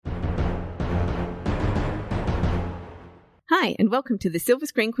Hi, and welcome to the Silver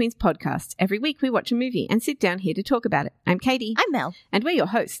Screen Queens podcast. Every week we watch a movie and sit down here to talk about it. I'm Katie. I'm Mel. And we're your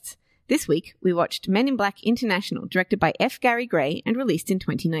hosts. This week we watched Men in Black International, directed by F. Gary Gray and released in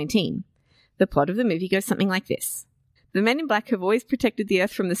 2019. The plot of the movie goes something like this. The Men in Black have always protected the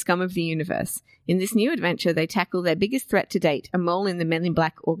Earth from the scum of the universe. In this new adventure, they tackle their biggest threat to date, a mole in the Men in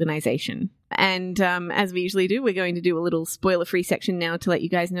Black organization. And as we usually do, we're going to do a little spoiler-free section now to let you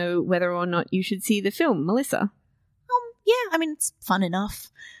guys know whether or not you should see the film. Melissa? Yeah, I mean, it's fun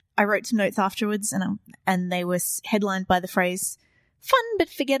enough. I wrote some notes afterwards, and they were headlined by the phrase, fun but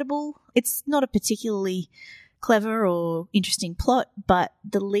forgettable. It's not a particularly clever or interesting plot, but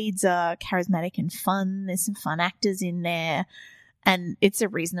the leads are charismatic and fun. There's some fun actors in there, and it's a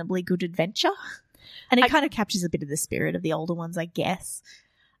reasonably good adventure. And it kind of captures a bit of the spirit of the older ones, I guess.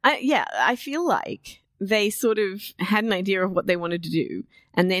 I feel like they sort of had an idea of what they wanted to do,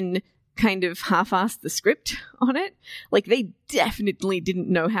 and then kind of half-assed the script on it. Like, they definitely didn't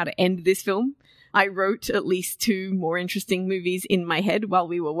know how to end this film. I wrote at least 2 more interesting movies in my head while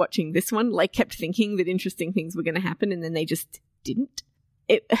we were watching this one, like kept thinking that interesting things were going to happen, and then they just didn't.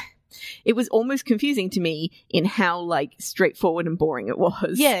 It was almost confusing to me in how, like, straightforward and boring it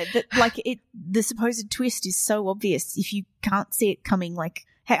was. Yeah, the supposed twist is so obvious. If you can't see it coming, like,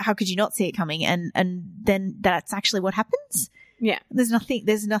 how could you not see it coming? And then that's actually what happens. Yeah. There's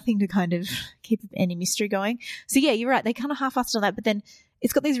nothing to kind of keep any mystery going. So yeah, you're right. They kind of half-assed on that, but then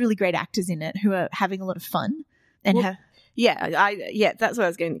it's got these really great actors in it who are having a lot of fun and that's what I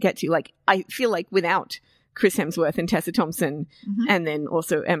was going to get to. Like, I feel like without Chris Hemsworth and Tessa Thompson and then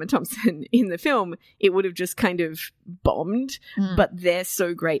also Emma Thompson in the film, it would have just kind of bombed. But they're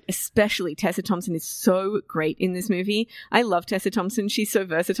so great, especially Tessa Thompson is so great in this movie. I love Tessa Thompson. She's so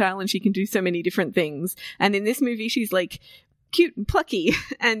versatile and she can do so many different things. And in this movie, she's like cute and plucky,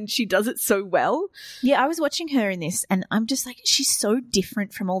 and she does it so well. Yeah, I was watching her in this, and I'm just like, she's so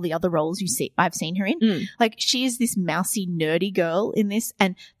different from all the other roles I've seen her in. Like, she is this mousy, nerdy girl in this,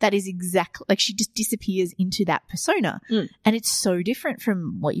 and that is exactly, like, she just disappears into that persona. And it's so different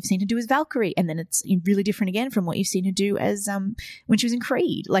from what you've seen her do as Valkyrie, and then it's really different again from what you've seen her do as when she was in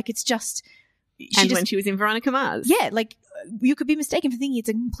Creed. Like, it's just... when she was in Veronica Mars. Yeah, like, you could be mistaken for thinking it's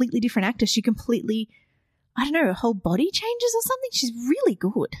a completely different actor. She completely... I don't know, her whole body changes or something. She's really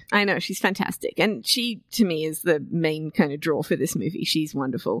good. I know, she's fantastic. And she, to me, is the main kind of draw for this movie. She's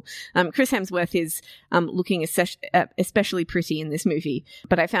wonderful. Chris Hemsworth is looking especially pretty in this movie,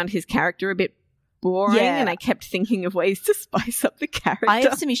 but I found his character a bit boring, and I kept thinking of ways to spice up the character. I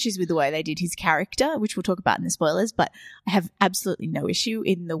have some issues with the way they did his character, which we'll talk about in the spoilers, but I have absolutely no issue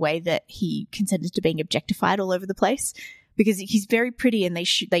in the way that he consented to being objectified all over the place. Because he's very pretty, and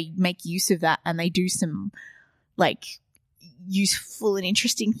they make use of that, and they do some, like, useful and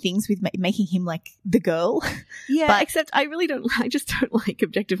interesting things with making him, like, the girl. Yeah, but except I just don't like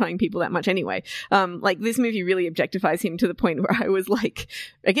objectifying people that much anyway. Like, this movie really objectifies him to the point where I was, like,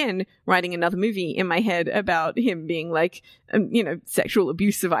 again, writing another movie in my head about him being, like, sexual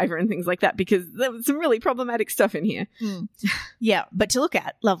abuse survivor and things like that, because there was some really problematic stuff in here. Yeah, but to look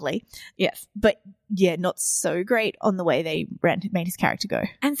at, lovely. Yes. But yeah, not so great on the way they made his character go.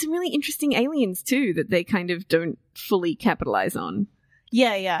 And some really interesting aliens too that they kind of don't fully capitalize on.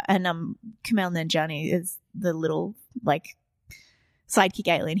 Yeah. And Kumail Nanjiani is the little, like, sidekick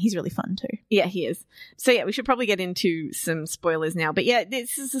alien. He's really fun too. Yeah, he is. So yeah, we should probably get into some spoilers now. But yeah,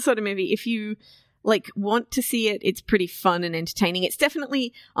 this is the sort of movie, if you want to see it, it's pretty fun and entertaining. It's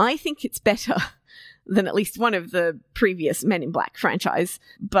definitely, I think it's better than at least one of the previous Men in Black franchise,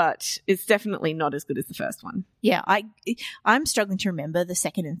 but it's definitely not as good as the first one. Yeah, I'm struggling to remember the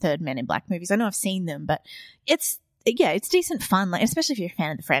second and third Men in Black movies. I know I've seen them, but it's decent fun, like, especially if you're a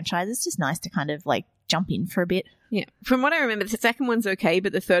fan of the franchise. It's just nice to kind of, like, jump in for a bit. Yeah. From what I remember, the second one's okay,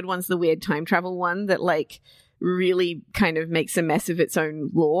 but the third one's the weird time travel one that, like, really kind of makes a mess of its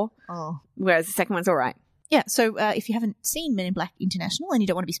own lore. Oh. Whereas the second one's all right. Yeah, so if you haven't seen Men in Black International and you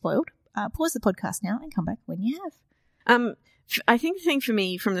don't want to be spoiled, pause the podcast now and come back when you have. I think the thing for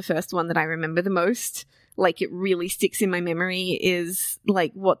me from the first one that I remember the most, like, it really sticks in my memory, is,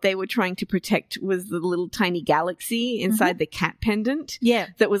 like, what they were trying to protect was the little tiny galaxy inside the cat pendant. Yeah.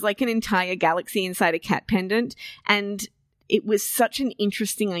 That was like an entire galaxy inside a cat pendant. And it was such an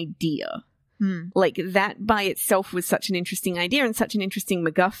interesting idea. Like, that by itself was such an interesting idea and such an interesting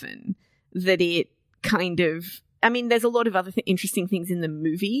MacGuffin that it kind of... I mean, there's a lot of other interesting things in the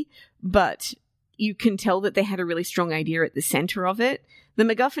movie, but you can tell that they had a really strong idea at the center of it. The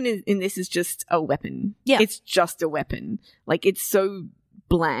MacGuffin in this is just a weapon. Yeah. It's just a weapon. Like, it's so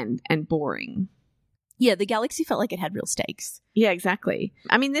bland and boring. Yeah, the galaxy felt like it had real stakes. Yeah, exactly.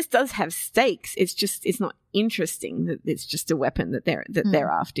 I mean, this does have stakes. It's not interesting that it's just a weapon that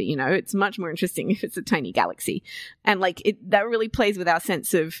they're after, you know. It's much more interesting if it's a tiny galaxy. And like that really plays with our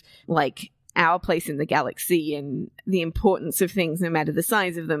sense of like our place in the galaxy and the importance of things no matter the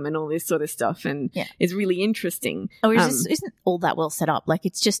size of them and all this sort of stuff, and is really interesting. Oh, isn't all that well set up. Like,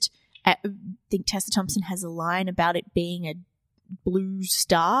 it's just, I think Tessa Thompson has a line about it being a blue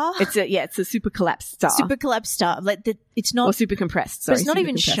star. It's a super collapsed star. Super collapsed star. Like it's not, or super compressed. Sorry, but it's not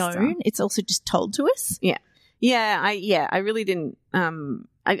even shown. Star. It's also just told to us. I really didn't.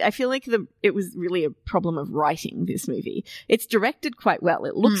 I feel like it was really a problem of writing this movie. It's directed quite well.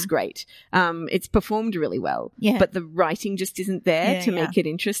 It looks great. It's performed really well. Yeah. But the writing just isn't there to make it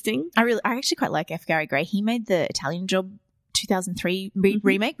interesting. I actually quite like F. Gary Gray. He made the Italian Job 2003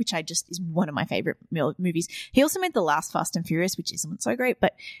 remake, which is one of my favorite movies. He also made the last Fast and Furious, which isn't so great,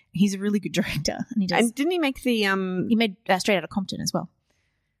 but he's a really good director. And didn't he make the He made Straight Outta Compton as well.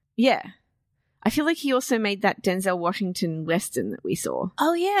 Yeah. I feel like he also made that Denzel Washington Western that we saw.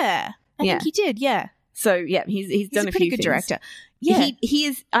 Oh yeah, I think he did. Yeah. So yeah, he's done a pretty few good things. Director. Yeah, he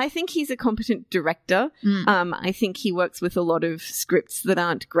is. I think he's a competent director. I think he works with a lot of scripts that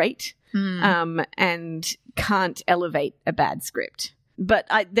aren't great, and can't elevate a bad script. But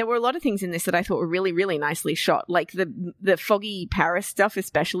there were a lot of things in this that I thought were really, really nicely shot. Like the foggy Paris stuff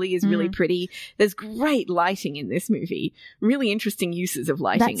especially is really pretty. There's great lighting in this movie. Really interesting uses of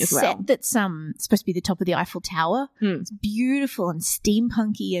lighting as well. That set that's supposed to be the top of the Eiffel Tower. It's beautiful and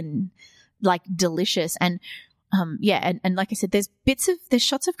steampunky and like delicious. And and like I said, there's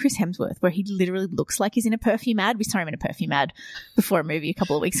shots of Chris Hemsworth where he literally looks like he's in a perfume ad. We saw him in a perfume ad before a movie a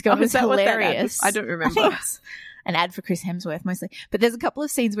couple of weeks ago. It was hilarious. I don't remember. An ad for Chris Hemsworth mostly. But there's a couple of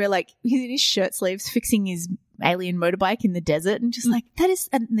scenes where like he's in his shirt sleeves fixing his alien motorbike in the desert and just like that is,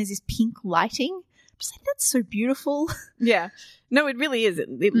 and there's this pink lighting. Just like, that's so beautiful. Yeah. No, it really is.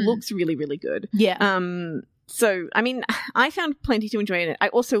 It looks really, really good. Yeah. So, I mean, I found plenty to enjoy in it. I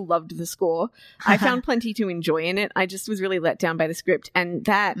also loved the score. I found plenty to enjoy in it. I just was really let down by the script. And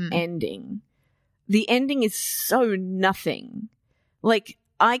that ending, the ending is so nothing. Like,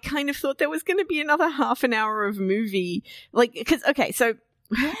 I kind of thought there was going to be another half an hour of movie. Like, because, okay, so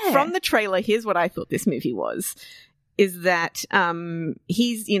from the trailer, here's what I thought this movie was. Is that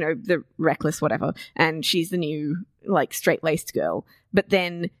he's, you know, the reckless whatever, and she's the new, like, straight-laced girl. But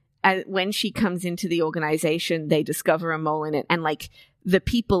then when she comes into the organization, they discover a mole in it. And, like, the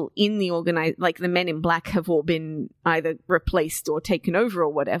people in the like, the men in black have all been either replaced or taken over or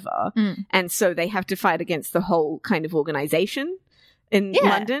whatever. And so they have to fight against the whole kind of organization in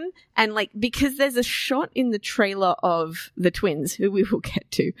London. And like, because there's a shot in the trailer of the twins, who we will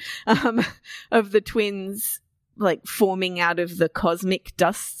get to, of the twins like forming out of the cosmic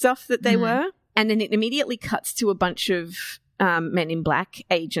dust stuff that they were. And then it immediately cuts to a bunch of men in black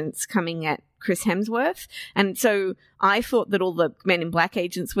agents coming at Chris Hemsworth. And so I thought that all the men in black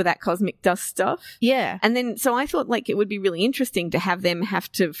agents were that cosmic dust stuff. Yeah. And then so I thought like it would be really interesting to have them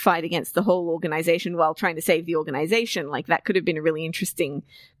have to fight against the whole organization while trying to save the organization. Like that could have been a really interesting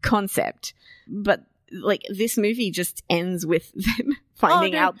concept. But like this movie just ends with them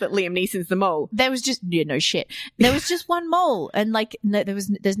finding out that Liam Neeson's the mole. There was just no shit. There was just one mole, and like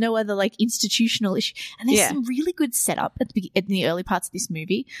there's no other like institutional issue. And there's some really good setup in the early parts of this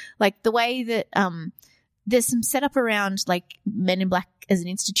movie, like the way that there's some setup around like Men in Black as an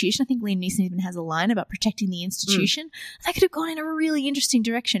institution. I think Liam Neeson even has a line about protecting the institution. That could have gone in a really interesting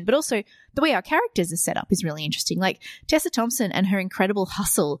direction. But also the way our characters are set up is really interesting. Like Tessa Thompson and her incredible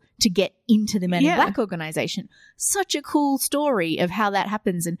hustle to get into the Men in Black organization. Such a cool story of how that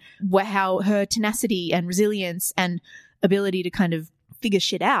happens and how her tenacity and resilience and ability to kind of figure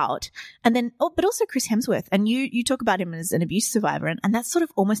shit out. And then, but also Chris Hemsworth. And you talk about him as an abuse survivor, and that's sort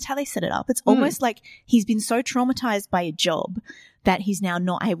of almost how they set it up. It's almost like he's been so traumatized by a job that he's now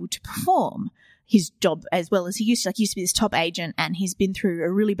not able to perform his job as well as he used to. Like, he used to be this top agent, and he's been through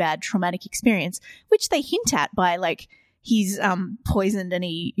a really bad traumatic experience, which they hint at by like he's poisoned and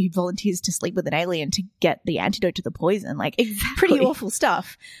he volunteers to sleep with an alien to get the antidote to the poison. Like, pretty awful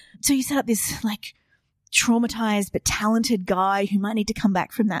stuff. So you set up this like traumatized but talented guy who might need to come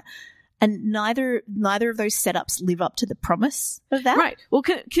back from that, and neither of those setups live up to the promise of that. Right. Well,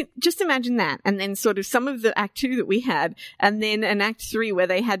 just imagine that, and then sort of some of the Act 2 that we had, and then an Act 3 where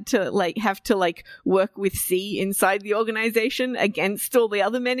they had to have to work with C inside the organization against all the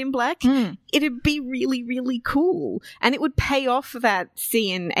other Men in Black. It'd be really, really cool, and it would pay off that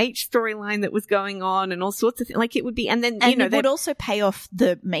C and H storyline that was going on, and all sorts of things. Like, it would be, and then it would also pay off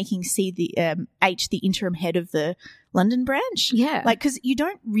the making C the H the interim head of the London branch. Yeah. Like, because you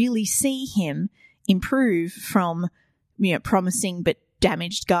don't really see him improve from, promising but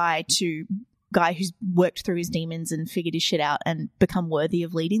damaged guy to guy who's worked through his demons and figured his shit out and become worthy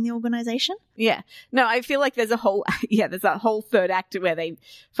of leading the organization. Yeah. No, I feel like there's that whole third act where they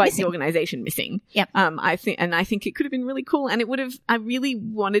fight the organization missing. Yep. I think it could have been really cool, and I really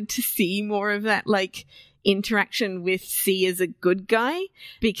wanted to see more of that, like, interaction with C as a good guy,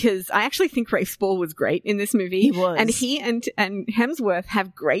 because I actually think Rafe Spall was great in this movie. He was. And he and Hemsworth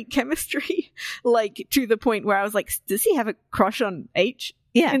have great chemistry, like, to the point where I was like, does he have a crush on H?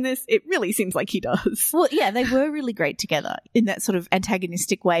 Yeah. In this, it really seems like he does. Well, yeah, they were really great together in that sort of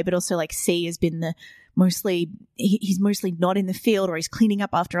antagonistic way, but also like C has been he's mostly not in the field, or he's cleaning up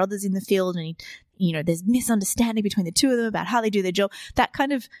after others in the field, and there's misunderstanding between the two of them about how they do their job. That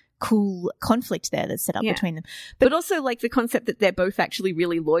kind of cool conflict there that's set up between them. But also, like, the concept that they're both actually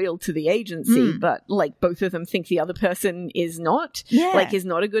really loyal to the agency, but, like, both of them think the other person is not, is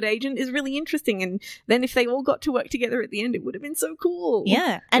not a good agent, is really interesting. And then if they all got to work together at the end, it would have been so cool.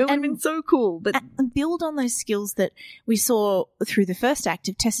 Yeah. It would have been so cool. But and build on those skills that we saw through the first act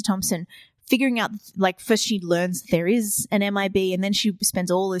of Tessa Thompson figuring out, like, first she learns there is an MIB, and then she spends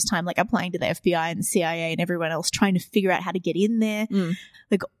all this time, like, applying to the FBI and the CIA and everyone else trying to figure out how to get in there.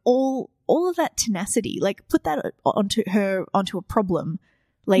 Like, all of that tenacity, like, put that onto a problem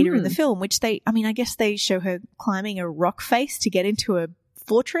later in the film, which I guess they show her climbing a rock face to get into a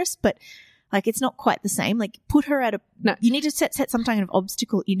fortress, but, like, it's not quite the same. Like, put her you need to set some kind of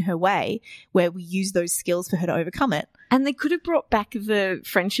obstacle in her way where we use those skills for her to overcome it. And they could have brought back the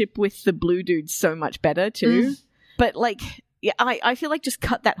friendship with the blue dude so much better too. But, like, yeah, I feel like just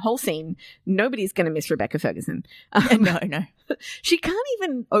cut that whole scene. Nobody's going to miss Rebecca Ferguson. No. She can't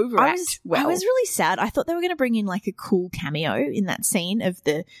even overact well. I was really sad. I thought they were going to bring in, like, a cool cameo in that scene of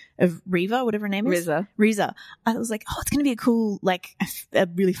Riva, whatever her name is. Riza. I was like, it's going to be a cool, like, a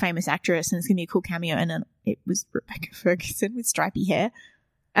really famous actress, and it's going to be a cool cameo. And then it was Rebecca Ferguson with stripy hair.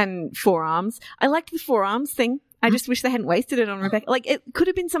 And forearms. I liked the forearms thing. I just wish they hadn't wasted it on Rebecca. Like, it could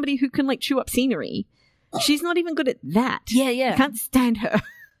have been somebody who can, like, chew up scenery. She's not even good at that. Yeah. I can't stand her.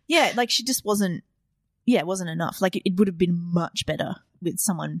 Yeah, like, she just wasn't enough. Like, it would have been much better with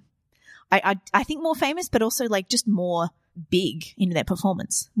someone, I think, more famous, but also, like, just more big in their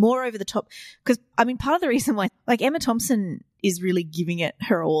performance, more over the top. Because, I mean, part of the reason why, like, Emma Thompson is really giving it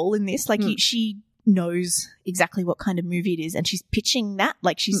her all in this. Like, she knows exactly what kind of movie it is, and she's pitching that.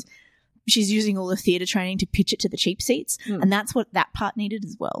 Like, she's using all the theatre training to pitch it to the cheap seats, and that's what that part needed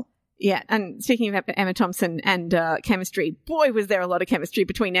as well. Yeah, and speaking of Emma Thompson and chemistry, boy, was there a lot of chemistry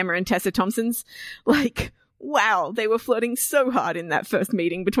between Emma and Tessa Thompson's. Like, wow, they were flirting so hard in that first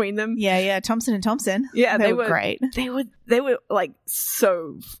meeting between them. Yeah, Thompson and Thompson. Yeah, they were great. They were like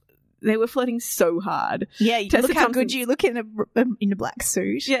so. They were flirting so hard. Yeah, look how good you look in a black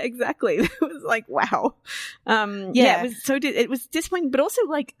suit. Yeah, exactly. It was like, wow. It was disappointing, but also,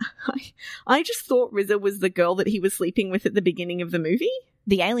 like, I just thought Riza was the girl that he was sleeping with at the beginning of the movie.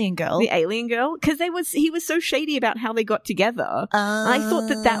 The alien girl. Because he was so shady about how they got together. I thought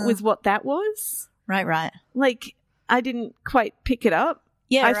that was what that was. Right. Like, I didn't quite pick it up.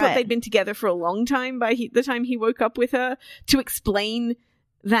 Yeah, I thought they'd been together for a long time by the time he woke up with her to explain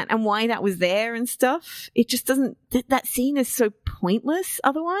that and why that was there and stuff. It just doesn't, that scene is so pointless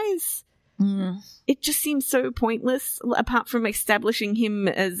otherwise. It just seems so pointless apart from establishing him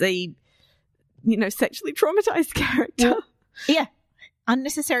as a, sexually traumatized character. Yeah.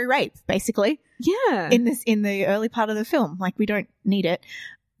 Unnecessary rape, basically. Yeah. In the early part of the film. Like, we don't need it.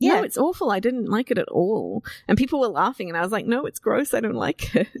 Yeah. No, it's awful. I didn't like it at all. And people were laughing and I was like, no, it's gross. I don't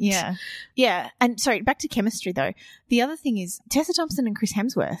like it. Yeah. Yeah. And sorry, back to chemistry though. The other thing is Tessa Thompson and Chris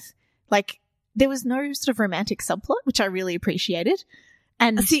Hemsworth, like, there was no sort of romantic subplot, which I really appreciated.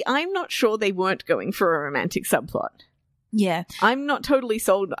 And see, I'm not sure they weren't going for a romantic subplot. Yeah. I'm not totally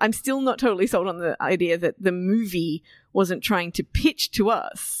sold. I'm still not totally sold on the idea that the movie wasn't trying to pitch to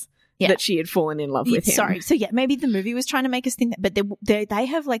us that she had fallen in love with him. Sorry. So, yeah, maybe the movie was trying to make us think that, but they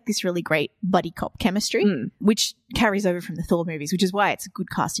have, like, this really great buddy cop chemistry, which carries over from the Thor movies, which is why it's a good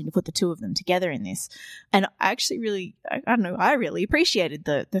casting to put the two of them together in this. And I actually really, I really appreciated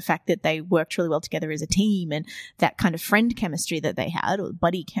the fact that they worked really well together as a team, and that kind of friend chemistry that they had, or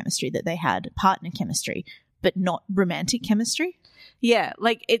buddy chemistry that they had, partner chemistry, but not romantic chemistry. Yeah,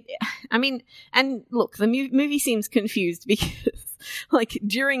 like, and look, the movie seems confused because, like,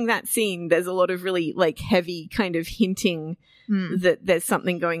 during that scene, there's a lot of really, like, heavy kind of hinting that there's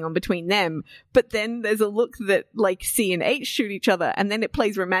something going on between them. But then there's a look that like C and H shoot each other, and then it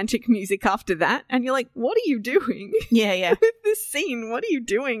plays romantic music after that, and you're like, what are you doing? Yeah. With this scene? What are you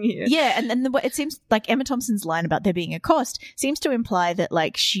doing here? Yeah, and then it seems like Emma Thompson's line about there being a cost seems to imply that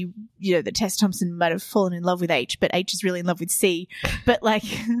like she, that Tessa Thompson might have fallen in love with H, but H is really in love with C. But like,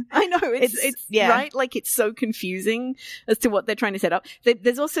 I know it's right. Like it's so confusing as to what they're trying to set up.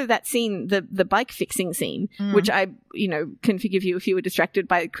 There's also that scene, the bike fixing scene, which I, can forgive you if you were distracted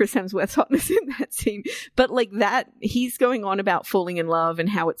by Chris Hemsworth's hotness in that scene. But like that, he's going on about falling in love and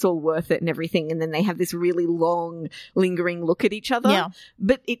how it's all worth it and everything. And then they have this really long, lingering look at each other. Yeah.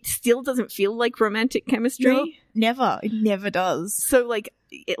 But it still doesn't feel like romantic chemistry. No, never. It never does. So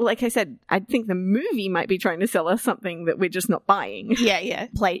like I said, I think the movie might be trying to sell us something that we're just not buying. Yeah.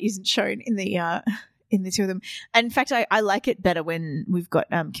 Play isn't shown in the two of them. And in fact, I like it better when we've got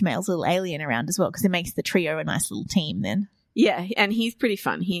Kumail's little alien around as well, because it makes the trio a nice little team then. Yeah, and he's pretty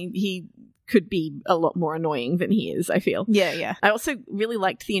fun. He could be a lot more annoying than he is, I feel. Yeah. I also really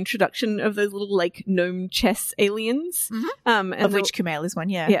liked the introduction of those little like gnome chess aliens. Of which Kumail is one,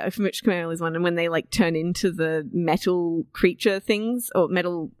 yeah. Yeah, of which Kumail is one. And when they like turn into the metal creature things or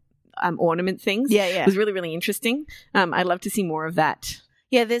metal ornament things. Yeah. It was really, really interesting. I'd love to see more of that.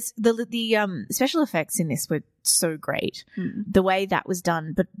 Yeah, there's the special effects in this were so great. The way that was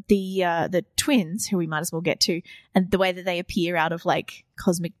done, but the twins, who we might as well get to, and the way that they appear out of like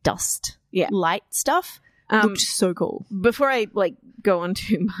cosmic dust, light stuff, looked so cool. Before I like go on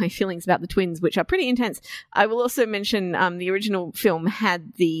to my feelings about the twins, which are pretty intense, I will also mention the original film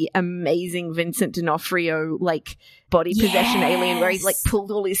had the amazing Vincent D'Onofrio like body possession alien where he like pulled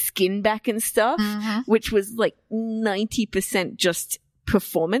all his skin back and stuff, which was like 90% just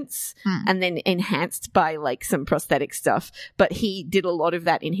performance and then enhanced by like some prosthetic stuff. But he did a lot of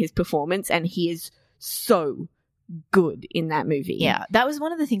that in his performance, and he is so good in that movie. Yeah, that was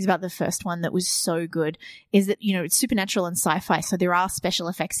one of the things about the first one that was so good, is that, it's supernatural and sci-fi, so there are special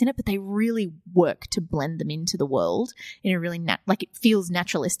effects in it, but they really work to blend them into the world in a really like it feels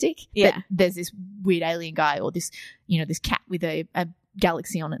naturalistic. Yeah. But there's this weird alien guy or this, this cat with a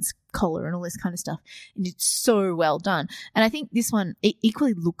galaxy on its collar and all this kind of stuff, and it's so well done. And I think this one, it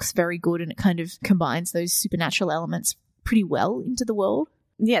equally looks very good, and it kind of combines those supernatural elements pretty well into the world.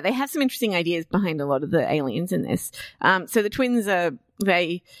 Yeah, they have some interesting ideas behind a lot of the aliens in this. So the twins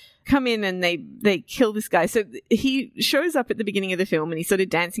they come in and they kill this guy. So he shows up at the beginning of the film and he's sort of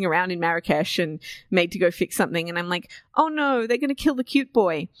dancing around in Marrakesh and made to go fix something, and I'm like, oh no, they're going to kill the cute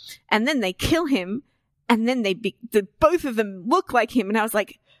boy. And then they kill him, and then both of them look like him, and I was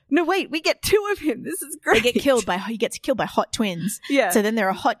like, no, wait, we get two of him. This is great. He gets killed by hot twins. Yeah. So then there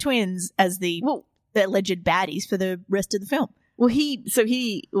are hot twins as the alleged baddies for the rest of the film. Well,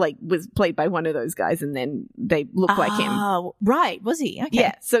 he like was played by one of those guys, and then they look like him. Oh, right. Was he? Okay.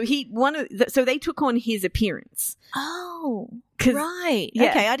 Yeah. So so they took on his appearance. Oh, 'Cause- right. yeah.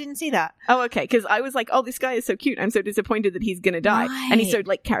 Okay, I didn't see that. Oh, okay. Because I was like, oh, this guy is so cute. I'm so disappointed that he's going to die. Right. And he's so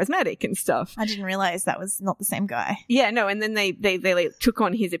like charismatic and stuff. I didn't realize that was not the same guy. Yeah, no. And then they like, took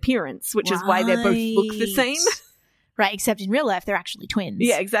on his appearance, which is why they both look the same. Right, except in real life, they're actually twins.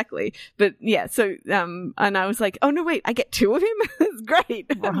 Yeah, exactly. But yeah, so, and I was like, oh no, wait, I get two of him? That's great.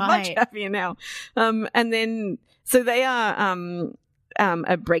 Right. I'm much happier now. And then, so they are,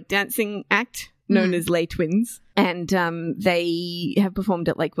 a breakdancing act known as Les Twins. And they have performed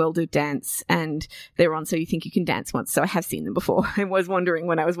at like World of Dance, and they're on So You Think You Can Dance once. So I have seen them before. I was wondering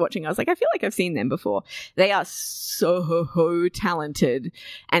when I was watching, I was like, I feel like I've seen them before. They are so talented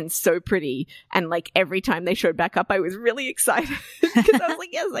and so pretty. And like every time they showed back up, I was really excited because I was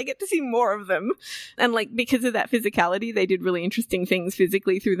like, yes, I get to see more of them. And like because of that physicality, they did really interesting things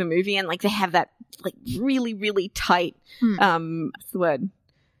physically through the movie. And like they have that like really, really tight, what's the word?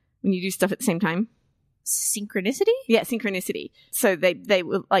 When you do stuff at the same time? Synchronicity? Yeah, synchronicity. So they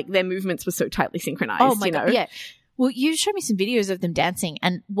were like, their movements were so tightly synchronized. Oh my God, yeah. Well, you showed me some videos of them dancing,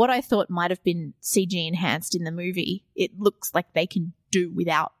 and what I thought might have been CG enhanced in the movie, it looks like they can do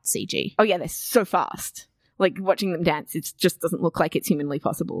without CG. Oh yeah, they're so fast. Like watching them dance, it just doesn't look like it's humanly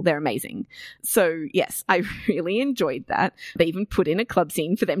possible. They're amazing. So yes, I really enjoyed that. They even put in a club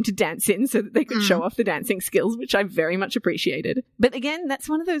scene for them to dance in so that they could show off the dancing skills, which I very much appreciated. But again, that's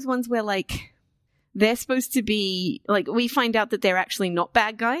one of those ones where like, they're supposed to be, like, we find out that they're actually not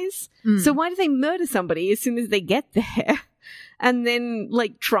bad guys. So why do they murder somebody as soon as they get there? And then,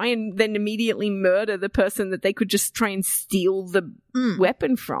 like, try and then immediately murder the person that they could just try and steal the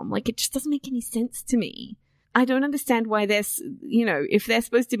weapon from? Like, it just doesn't make any sense to me. I don't understand why they're, if they're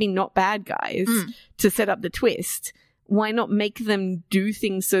supposed to be not bad guys to set up the twist, why not make them do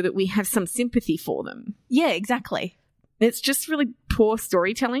things so that we have some sympathy for them? Yeah, exactly. It's just really poor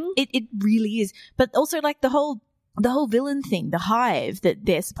storytelling. It really is. But also like the whole villain thing, the hive that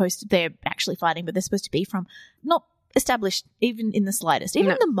they're actually fighting, but they're supposed to be from, not established even in the slightest.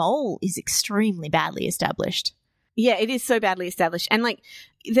 Even the mole is extremely badly established. Yeah, it is so badly established. And like,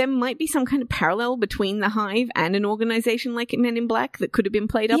 there might be some kind of parallel between the hive and an organization like Men in Black that could have been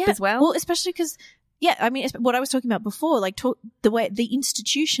played up as well. Well, especially because, yeah, I mean, what I was talking about before, like the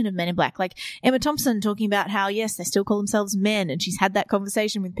institution of Men in Black, like Emma Thompson talking about how, yes, they still call themselves men, and she's had that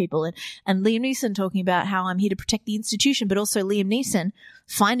conversation with people, and Liam Neeson talking about how I'm here to protect the institution, but also Liam Neeson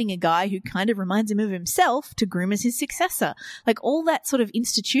finding a guy who kind of reminds him of himself to groom as his successor. Like all that sort of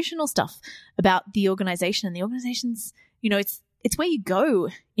institutional stuff about the organization, and the organization's, you know, it's where you go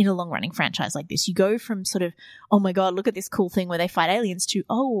in a long-running franchise like this. You go from sort of, oh my God, look at this cool thing where they fight aliens, to,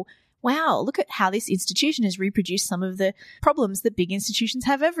 oh, wow, look at how this institution has reproduced some of the problems that big institutions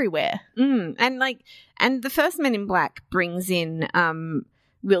have everywhere. And the first Men in Black brings in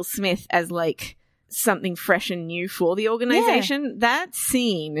Will Smith as like something fresh and new for the organization. Yeah. That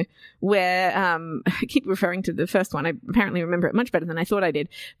scene where I keep referring to the first one. I apparently remember it much better than I thought I did.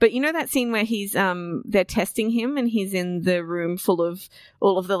 But you know that scene where he's they're testing him, and he's in the room full of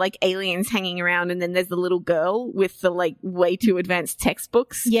all of the like aliens hanging around, and then there's the little girl with the like way too advanced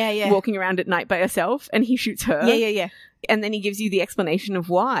textbooks walking around at night by herself, and he shoots her. Yeah. And then he gives you the explanation of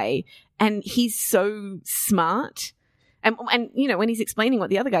why. And he's so smart. And you know, when he's explaining what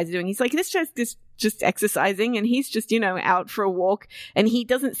the other guys are doing, he's like, this is just exercising, and he's just, you know, out for a walk, and he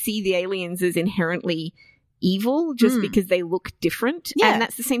doesn't see the aliens as inherently evil just because they look different. Yeah. And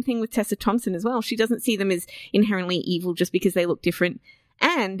that's the same thing with Tessa Thompson as well. She doesn't see them as inherently evil just because they look different.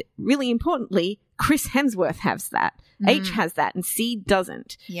 And really importantly, Chris Hemsworth has that. H has that, and C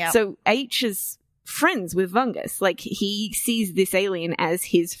doesn't. Yeah. So H is friends with Vungus. Like, he sees this alien as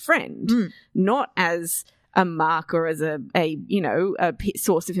his friend, not as a mark or as a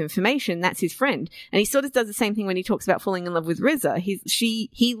source of information. That's his friend. And he sort of does the same thing when he talks about falling in love with Riza.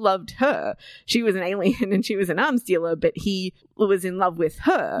 He loved her. She was an alien and she was an arms dealer, but he was in love with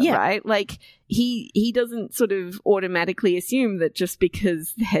her, right? Like, he doesn't sort of automatically assume that just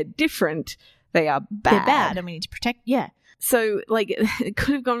because they're different, they are bad. They're bad and we need to protect, So, like, it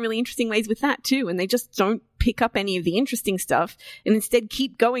could have gone really interesting ways with that too, and they just don't pick up any of the interesting stuff and instead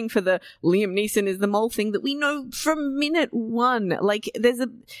keep going for the Liam Neeson is the mole thing that we know from minute one. Like,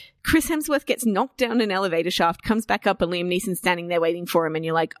 Chris Hemsworth gets knocked down an elevator shaft, comes back up, and Liam Neeson's standing there waiting for him, and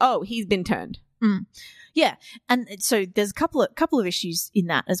you're like, oh, he's been turned. Yeah, and so there's a couple of issues in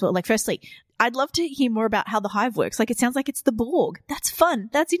that as well. Like, firstly, I'd love to hear more about how the hive works. Like, it sounds like it's the Borg. That's fun.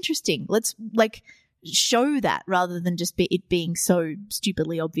 That's interesting. Let's, like, show that rather than just it being so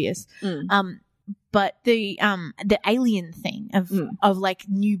stupidly obvious. But the alien thing of like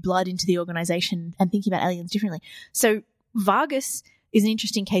new blood into the organization and thinking about aliens differently. So Vargas is an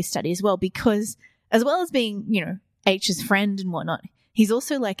interesting case study as well, because as well as being, you know, H's friend and whatnot, he's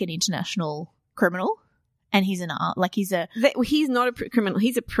also like an international criminal, and he's he's not a criminal.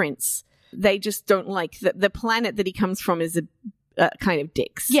 He's a prince. They just don't like the planet that he comes from is a kind of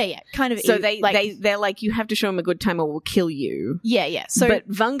dicks. Yeah, kind of. So they're like, you have to show him a good time or we'll kill you. Yeah. So, but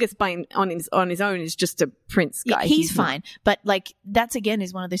Vungus on his own is just a prince guy. Yeah, he's fine. But like, that's again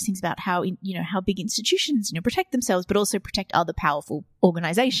is one of those things about how, you know, how big institutions, you know, protect themselves, but also protect other powerful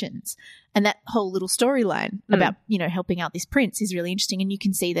organizations. And that whole little storyline about, you know, helping out this prince is really interesting. And you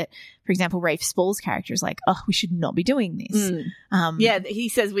can see that, for example, Rafe Spall's character is like, oh, we should not be doing this. Yeah, he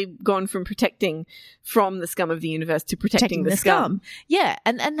says we've gone from protecting from the scum of the universe to protecting the scum. Yeah,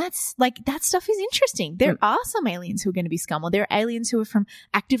 and that's like, that stuff is interesting. There are some aliens who are going to be scum, or there are aliens who are from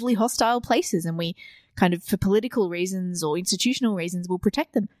actively hostile places, and we kind of, for political reasons or institutional reasons, will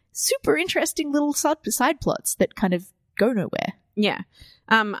protect them. Super interesting little side plots that kind of go nowhere. Yeah.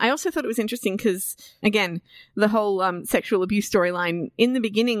 I also thought it was interesting because, again, the whole sexual abuse storyline in the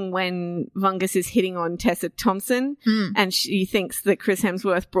beginning when Vungus is hitting on Tessa Thompson and she thinks that Chris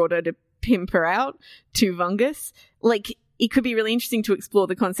Hemsworth brought her to pimp her out to Vungus, like, it could be really interesting to explore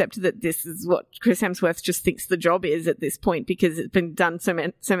the concept that this is what Chris Hemsworth just thinks the job is at this point because it's been done so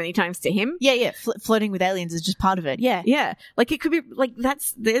many times to him. Yeah. Flirting with aliens is just part of it. Yeah. Yeah. Like, it could be like,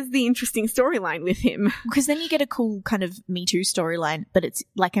 there's the interesting storyline with him. Because then you get a cool kind of Me Too storyline, but it's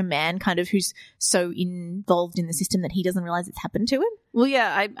like a man kind of who's so involved in the system that he doesn't realize it's happened to him. Well,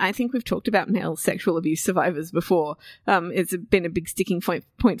 yeah, I think we've talked about male sexual abuse survivors before. It's been a big sticking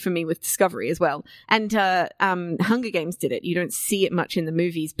point for me with Discovery as well. And Hunger Games did it. You don't see it much in the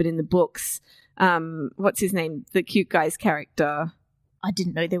movies, but in the books, what's his name? The cute guy's character. I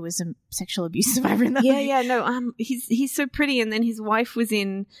didn't know there was a sexual abuse survivor in that movie. Yeah, no, he's so pretty, and then his wife was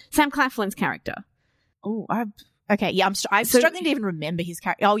in Sam Claflin's character. Oh, Okay, yeah, I'm struggling to even remember his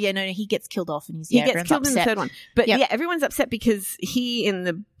character. Oh, yeah, no, he gets killed off and he gets killed upset. in the third one. But Yep. yeah, everyone's upset because he, in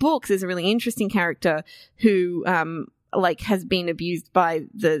the books, is a really interesting character who, like, has been abused by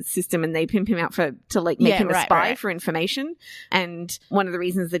the system, and they pimp him out to make him a spy for information. And one of the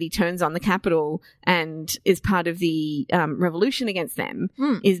reasons that he turns on the Capitol and is part of the revolution against them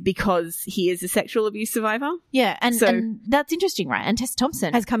is because he is a sexual abuse survivor. Yeah, and that's interesting, right? And Tessa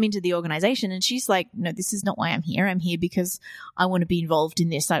Thompson has come into the organization and she's like, no, this is not why I'm here. I'm here because I want to be involved in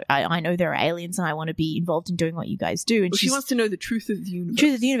this. I know there are aliens and I want to be involved in doing what you guys do. And she wants to know the truth of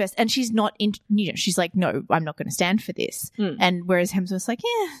the universe. And she's not, she's like, no, I'm not going to stand for this. And whereas Hemsworth's like,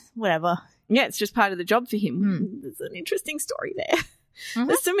 yeah, whatever. Yeah, it's just part of the job for him. There's an interesting story there.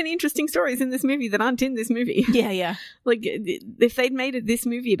 There's so many interesting stories in this movie that aren't in this movie. Yeah. Like, if they'd made this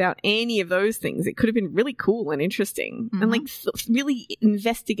movie about any of those things, it could have been really cool and interesting and, like, really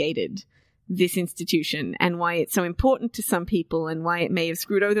investigated this institution and why it's so important to some people and why it may have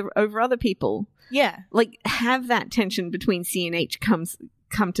screwed over other people. Yeah. Like, have that tension between C and H come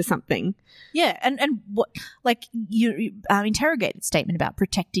to something. Yeah, and what, like, you interrogated statement about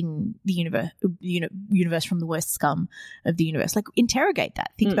protecting the universe from the worst scum of the universe. Like, interrogate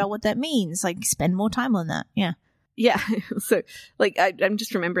that. Think about what that means. Like, spend more time on that. Yeah. Yeah. So, like, I'm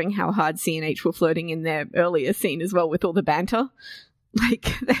just remembering how hard C and H were flirting in their earlier scene as well with all the banter.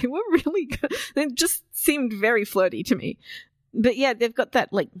 Like, they were really good. They just seemed very flirty to me. But yeah, they've got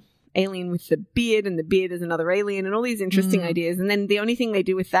that, like, alien with the beard, and the beard is another alien, and all these interesting ideas. And then the only thing they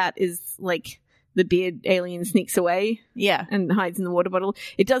do with that is, like, the beard alien sneaks away and hides in the water bottle.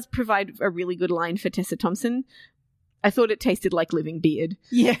 It does provide a really good line for Tessa Thompson. I thought it tasted like living beard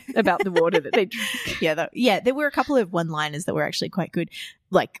about the water that they drank. There were a couple of one-liners that were actually quite good.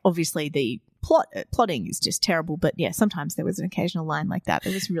 Like, obviously the plotting is just terrible, but yeah, sometimes there was an occasional line like that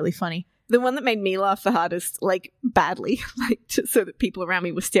was really funny. The one that made me laugh the hardest, like, badly, like, so that people around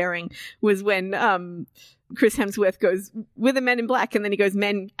me were staring, was when Chris Hemsworth goes, "We're the men in black," and then he goes,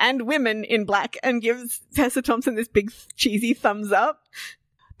 "Men and women in black," and gives Tessa Thompson this big cheesy thumbs up.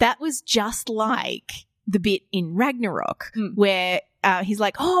 That was just like the bit in Ragnarok where he's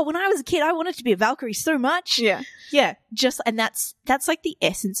like, "Oh, when I was a kid, I wanted to be a Valkyrie so much." Yeah. And that's like the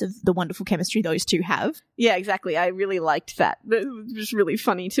essence of the wonderful chemistry those two have. Yeah, exactly. I really liked that. It was just really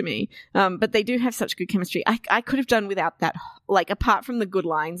funny to me. But they do have such good chemistry. I could have done without that. Like, apart from the good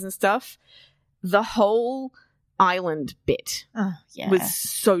lines and stuff, the whole island bit was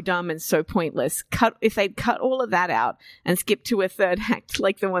so dumb and so pointless. If they'd cut all of that out and skipped to a third act,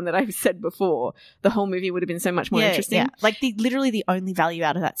 like the one that I've said before, the whole movie would have been so much more interesting. Yeah. Like, literally the only value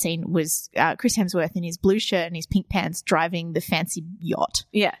out of that scene was Chris Hemsworth in his blue shirt and his pink pants driving the fancy yacht.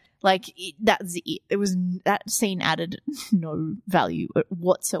 Yeah. Like, that's it. That scene added no value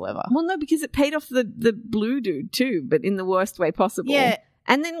whatsoever. Well, no, because it paid off the blue dude too, but in the worst way possible. Yeah.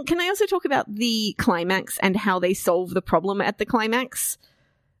 And then can I also talk about the climax and how they solve the problem at the climax?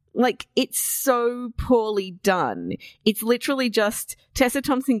 Like, it's so poorly done. It's literally just Tessa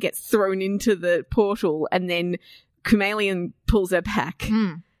Thompson gets thrown into the portal and then Kumalian pulls her back.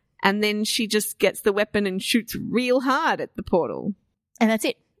 And then she just gets the weapon and shoots real hard at the portal. And that's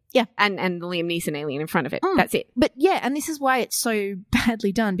it. Yeah. And the Liam Neeson alien in front of it. That's it. But yeah, and this is why it's so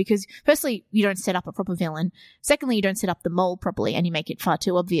badly done, because firstly, you don't set up a proper villain. Secondly, you don't set up the mole properly and you make it far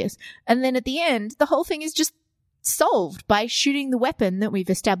too obvious. And then at the end, the whole thing is just solved by shooting the weapon that we've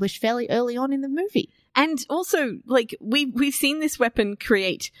established fairly early on in the movie. And also, like, we've seen this weapon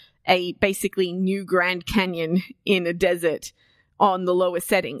create a basically new Grand Canyon in a desert on the lowest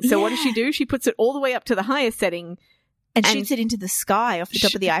setting. So what does she do? She puts it all the way up to the highest setting and shoots it into the sky off the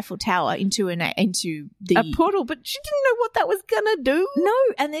top of the Eiffel Tower into the portal. But she didn't know what that was gonna do. No,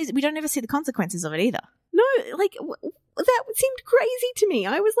 and we don't ever see the consequences of it either. No, like that seemed crazy to me.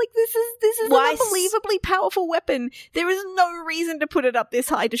 I was like, this is an unbelievably powerful weapon. There is no reason to put it up this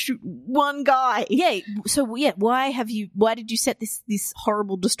high to shoot one guy. Yeah. So yeah, why did you set this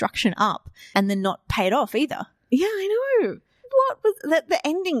horrible destruction up and then not pay it off either? Yeah, I know. What was that? The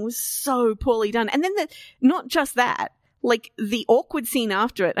ending was so poorly done, and then not just that. Like, the awkward scene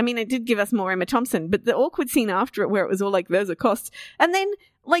after it. I mean, it did give us more Emma Thompson, but the awkward scene after it where it was all like, there's a cost. And then,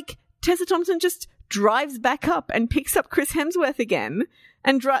 like, Tessa Thompson just drives back up and picks up Chris Hemsworth again,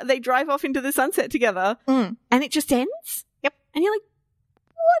 and they drive off into the sunset together, and it just ends. Yep. And you're like,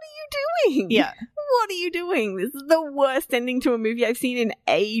 what are you doing? Yeah. What are you doing? This is the worst ending to a movie I've seen in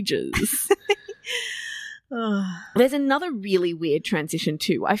ages. There's another really weird transition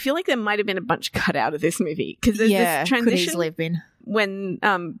too. I feel like there might have been a bunch cut out of this movie, because there's this transition could easily have been when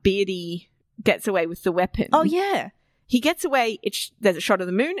Beardy gets away with the weapon. Oh yeah, He gets away, there's a shot of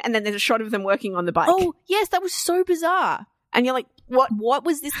the moon, and then there's a shot of them working on the bike. Oh, yes, that was so bizarre. And you're like, what? What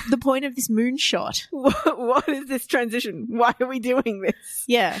was this? The point of this moon shot? What is this transition? Why are we doing this?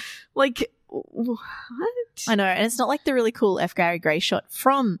 Yeah. Like, what? I know, and it's not like the really cool F. Gary Gray shot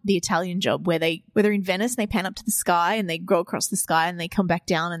from The Italian Job where they're in Venice and they pan up to the sky and they go across the sky and they come back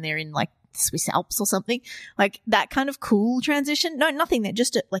down and they're in like the Swiss Alps or something. Like that kind of cool transition. No, nothing there.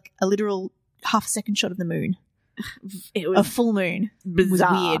 Just a literal half-second shot of the moon. It was a full moon. bizarre.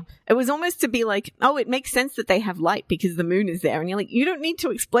 It was weird. It was almost to be like, oh, it makes sense that they have light because the moon is there. And you're like, you don't need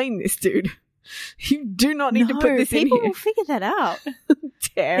to explain this, dude. You do not need to put this in here. People will figure that out.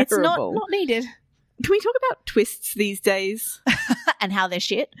 Terrible. It's not needed. Can we talk about twists these days? And how they're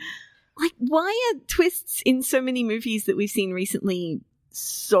shit? Like, why are twists in so many movies that we've seen recently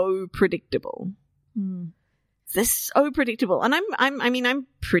so predictable? They're so predictable. And I'm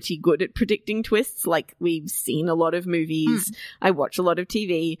pretty good at predicting twists. Like, we've seen a lot of movies. I watch a lot of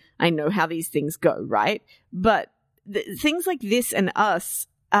TV. I know how these things go, right? But things like this and Us,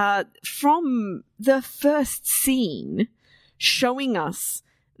 from the first scene, showing us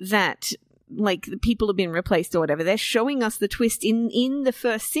that, like, the people have been replaced or whatever, they're showing us the twist in the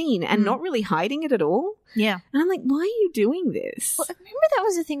first scene and not really hiding it at all. Yeah. And I'm like, why are you doing this? Well, remember that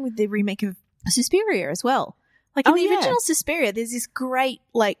was the thing with the remake of Suspiria as well. Like, in the original Suspiria, there's this great,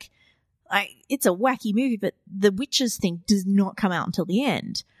 like, it's a wacky movie, but the witches thing does not come out until the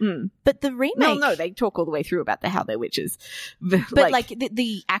end. But the remake... No, they talk all the way through about how they're witches. But, like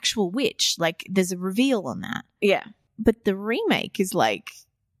the actual witch, like, there's a reveal on that. Yeah. But the remake is, like,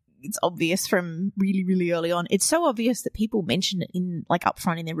 it's obvious from really, really early on. It's so obvious that people mention it in, like, up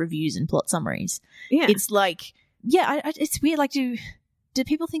front in their reviews and plot summaries. Yeah. It's like, it's weird, like, do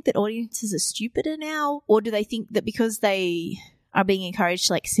people think that audiences are stupider now? Or do they think that because they are being encouraged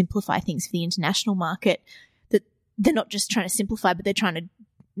to, like, simplify things for the international market, that they're not just trying to simplify, but they're trying to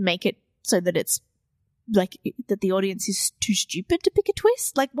make it so that it's, like, that the audience is too stupid to pick a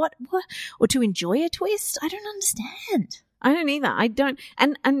twist? Like, what? Or to enjoy a twist? I don't understand. I don't either. I don't.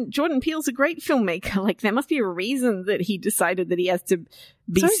 And Jordan Peele's a great filmmaker. Like, there must be a reason that he decided that he has to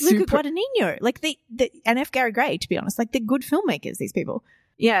be so is super... Luca Guadagnino. Like, and F. Gary Gray, to be honest. Like, they're good filmmakers, these people.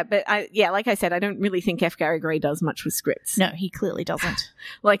 Yeah, but like I said, I don't really think F. Gary Gray does much with scripts. No, he clearly doesn't.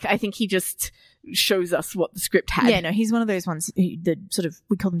 Like, I think he just shows us what the script had. Yeah, no, he's one of those ones who, the sort of,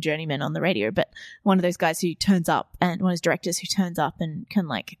 we call them journeymen on the radio, but one of those guys who turns up, and one of those directors who turns up and can,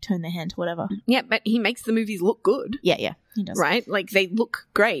 like, turn their hand to whatever. Yeah, but he makes the movies look good. Yeah, he does. Right? Like, they look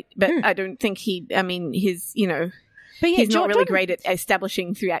great, but I don't think his, but yeah, he's not really great at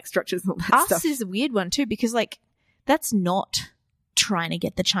establishing three-act structures and all that stuff. Us is a weird one too, because, like, that's not trying to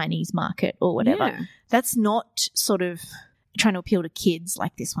get the Chinese market or whatever. Yeah. That's not sort of trying to appeal to kids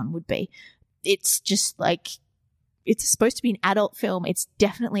like this one would be. It's just like, it's supposed to be an adult film. It's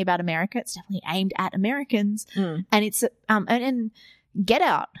definitely about America. It's definitely aimed at Americans. And it's and Get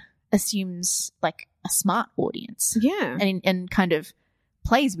Out assumes, like, a smart audience. Yeah. And kind of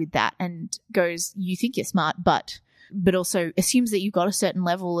plays with that and goes, you think you're smart, but also assumes that you've got a certain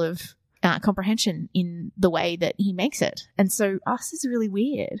level of comprehension in the way that he makes it. And so Us is really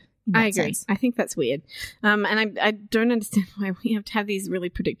weird. I agree. I think that's weird. And I don't understand why we have to have these really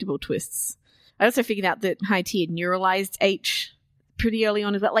predictable twists. I also figured out that High-T had neuralized H pretty early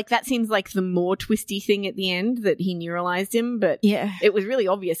on as well. Like, that seems like the more twisty thing at the end, that he neuralized him. But yeah, it was really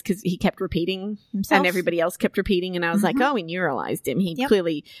obvious because he kept repeating himself, and everybody else kept repeating. And I was like, oh, he neuralized him. He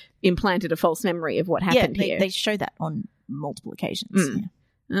clearly implanted a false memory of what happened here. They show that on multiple occasions.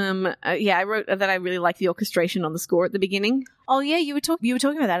 I wrote that I really like the orchestration on the score at the beginning. Oh yeah, you were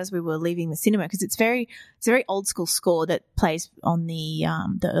talking about that as we were leaving the cinema, because it's a very old school score that plays on the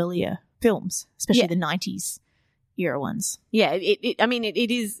earlier films, especially the 90s era ones. Yeah,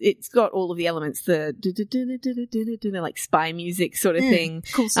 it's got all of the elements, the like spy music sort of thing.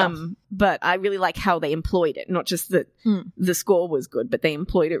 Cool stuff. But I really like how they employed it. Not just that the score was good, but they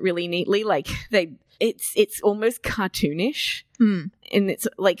employed it really neatly. Like, it's almost cartoonish. And it's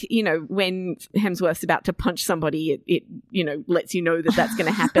like, when Hemsworth's about to punch somebody, it lets you know that that's going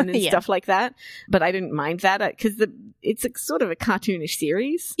to happen and stuff like that. But I didn't mind that because it's sort of a cartoonish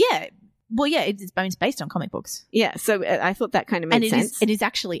series. Yeah. Well, yeah, it's based on comic books. Yeah, so I thought that kind of made sense. It is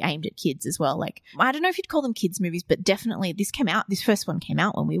actually aimed at kids as well. Like, I don't know if you'd call them kids movies, but definitely this first one came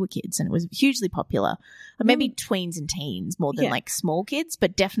out when we were kids, and it was hugely popular. Maybe tweens and teens more than like small kids,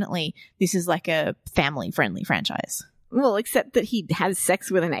 but definitely this is like a family-friendly franchise. Well, except that he has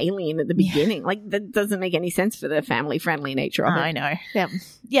sex with an alien at the beginning. Like, that doesn't make any sense for the family-friendly nature of it. I know.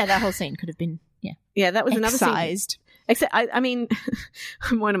 Yeah, that whole scene could have been, Yeah, that was another scene. Except, I mean,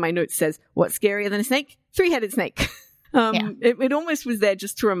 one of my notes says, what's scarier than a snake? Three-headed snake. Yeah. It almost was there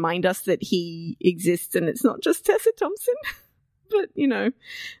just to remind us that he exists and it's not just Tessa Thompson. But, you know,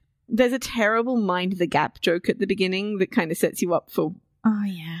 there's a terrible mind the gap joke at the beginning that kind of sets you up for... Oh,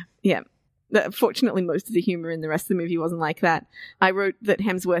 yeah. Yeah. Fortunately, most of the humor in the rest of the movie wasn't like that. I wrote that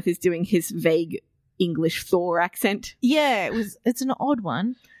Hemsworth is doing his vague English Thor accent. Yeah, it's an odd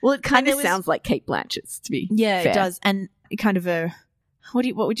one. Well, it kind And of sounds like Kate Blanchett's, to be Yeah, fair. it does. And kind of a...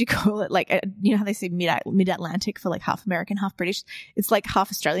 What would you call it? Like, you know how they say mid-Atlantic for like half American, half British? It's like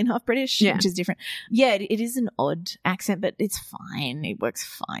half Australian, half British, Yeah. which is different. Yeah, it is an odd accent, but it's fine. It works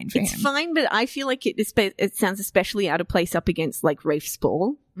fine for It's him. fine, but I feel like it sounds especially out of place up against like Rafe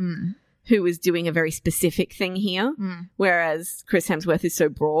Spall, who is doing a very specific thing here, whereas Chris Hemsworth is so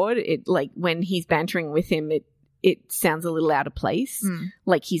broad. It like when he's bantering with him, it sounds a little out of place,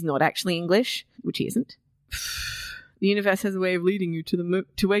 like he's not actually English, which he isn't. The universe has a way of leading you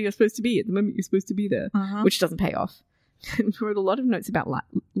to where you're supposed to be at the moment you're supposed to be there, which doesn't pay off. And wrote a lot of notes about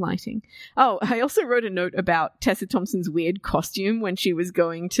lighting. Oh, I also wrote a note about Tessa Thompson's weird costume when she was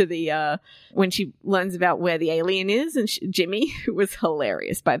going to the when she learns about where the alien is, and Jimmy, who was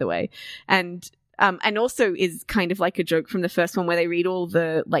hilarious, by the way, and also is kind of like a joke from the first one where they read all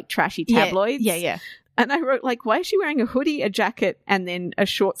the like trashy tabloids. Yeah. And I wrote like, why is she wearing a hoodie, a jacket, and then a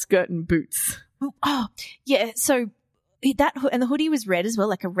short skirt and boots? Oh, yeah. So that and the hoodie was red as well,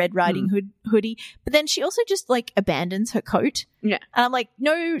 like a Red Riding Hood hoodie. But then she also just like abandons her coat. Yeah, and I'm like,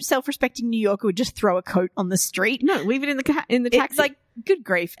 no self-respecting New Yorker would just throw a coat on the street. No, leave it in the taxi. It's like, good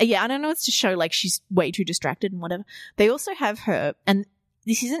grief. Yeah, and I know it's to show like she's way too distracted and whatever. They also have her, and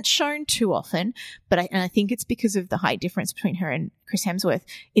this isn't shown too often, but I think it's because of the height difference between her and Chris Hemsworth,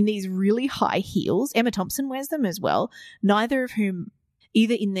 in these really high heels. Emma Thompson wears them as well. Neither of whom,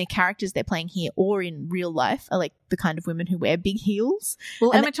 either in their characters they're playing here or in real life, are like the kind of women who wear big heels.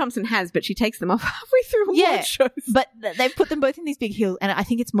 Well, and Emma Thompson has, but she takes them off halfway through award shows. But they've put them both in these big heels, and I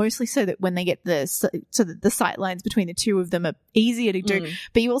think it's mostly so that when they get so that the sight lines between the two of them are easier to do.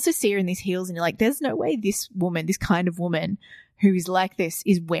 But you also see her in these heels, and you're like, there's no way this woman, this kind of woman who is like this,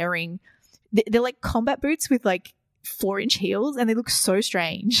 is wearing... They're like combat boots with like 4-inch heels, and they look so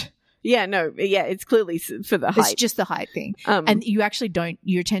strange. Yeah, no, yeah, it's clearly for the height. It's just the height thing. And you actually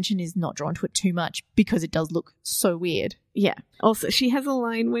your attention is not drawn to it too much because it does look so weird. Yeah. Also, she has a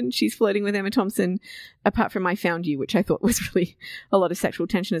line when she's flirting with Emma Thompson, apart from I found you, which I thought was really a lot of sexual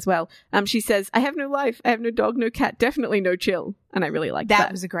tension as well. She says, I have no life, I have no dog, no cat, definitely no chill. And I really liked that.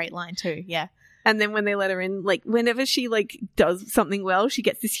 That was a great line too, yeah. And then when they let her in, like, whenever she, like, does something well, she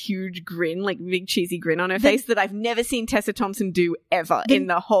gets this huge grin, like, big cheesy grin on her face that I've never seen Tessa Thompson do ever in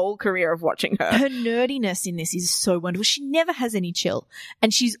the whole career of watching her. Her nerdiness in this is so wonderful. She never has any chill.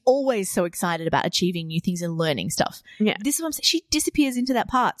 And she's always so excited about achieving new things and learning stuff. Yeah. This is what I'm saying. She disappears into that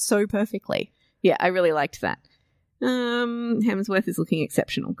part so perfectly. Yeah, I really liked that. Hemsworth is looking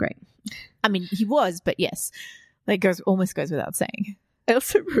exceptional. Great. I mean, he was, but yes. That almost goes without saying. I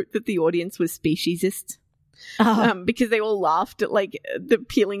also wrote that the audience was speciesist because they all laughed at like the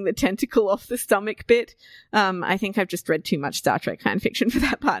peeling the tentacle off the stomach bit. I think I've just read too much Star Trek fan fiction for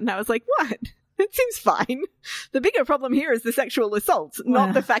that part, and I was like, what? It seems fine. The bigger problem here is the sexual assault,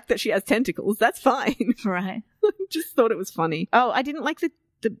 not the fact that she has tentacles. That's fine. Right. Just thought it was funny. Oh, I didn't like the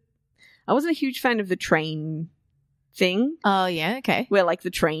I wasn't a huge fan of the train thing. Oh, yeah, okay. Where like the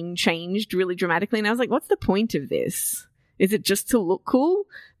train changed really dramatically, and I was like, what's the point of this? Is it just to look cool?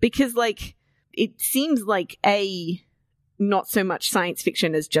 Because, like, it seems like not so much science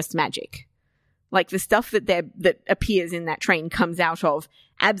fiction as just magic. Like, the stuff that appears in that train comes out of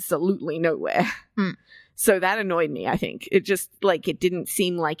absolutely nowhere. So that annoyed me, I think. It just, like, it didn't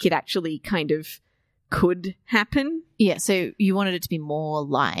seem like it actually kind of could happen. Yeah, so you wanted it to be more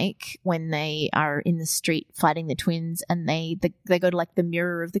like when they are in the street fighting the twins and they go to, like, the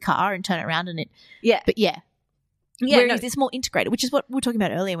mirror of the car and turn it around and it... Yeah. But, yeah. Yeah, whereas it's more integrated, which is what we were talking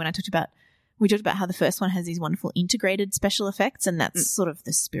about earlier when we talked about how the first one has these wonderful integrated special effects, and that's sort of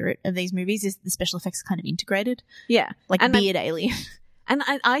the spirit of these movies, is the special effects are kind of integrated. Yeah. Like and Beard Alien. And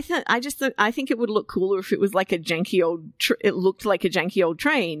I think it would look cooler if it was like a janky old it looked like a janky old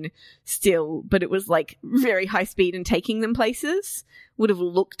train still, but it was like very high speed and taking them places. Would have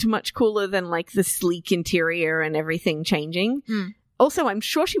looked much cooler than like the sleek interior and everything changing. Also, I'm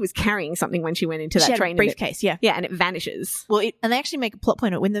sure she was carrying something when she went into that train. A briefcase, yeah. Yeah, and it vanishes. Well, and they actually make a plot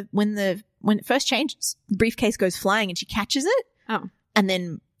point of it. When it first changes, the briefcase goes flying and she catches it. Oh. And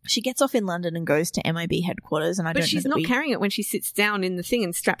then she gets off in London and goes to MIB headquarters. But she's not carrying it when she sits down in the thing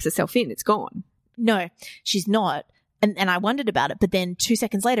and straps herself in. It's gone. No, she's not. And I wondered about it, but then 2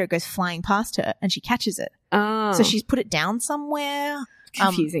 seconds later it goes flying past her and she catches it. Oh. So she's put it down somewhere.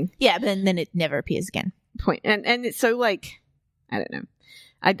 Confusing. Yeah, but then it never appears again. point. And it's so like, I don't know.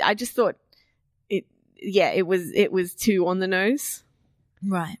 I just thought it was too on the nose.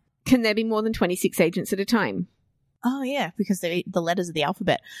 Right. Can there be more than 26 agents at a time? Oh, yeah, because the letters of the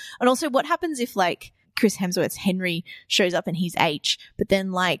alphabet. And also, what happens if, like, Chris Hemsworth's Henry shows up and he's H, but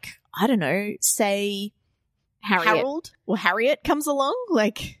then, like, I don't know, say Harold or Harriet comes along?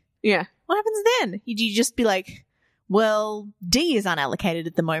 Like, yeah. What happens then? You just be like, well, D is unallocated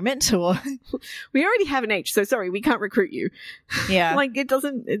at the moment, or we already have an H, so sorry, we can't recruit you. Yeah. Like, it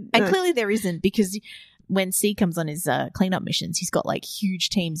doesn't... And clearly there isn't, because when C comes on his cleanup missions, he's got, like, huge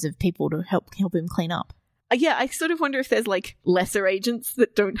teams of people to help him clean up. Yeah, I sort of wonder if there's, like, lesser agents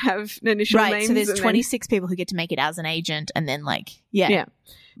that don't have initial names. Right, so there's 26 people who get to make it as an agent, and then, like, yeah. Yeah.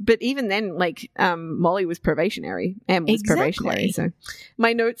 But even then, like, Molly was probationary. Em was probationary. So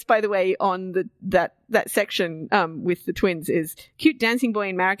my notes, by the way, on that section with the twins is cute dancing boy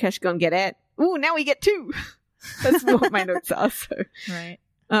in Marrakesh gone get it. Ooh, now we get 2. That's what my notes are. So. Right.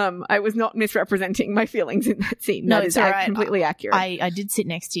 I was not misrepresenting my feelings in that scene. No, that it's is all right. Completely accurate. I did sit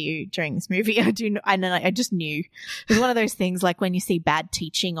next to you during this movie. I just knew. It was one of those things like when you see bad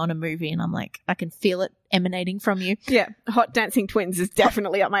teaching on a movie and I'm like, I can feel it emanating from you. Yeah. Hot dancing twins is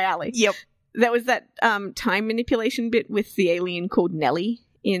definitely up my alley. Yep. There was that time manipulation bit with the alien called Nellie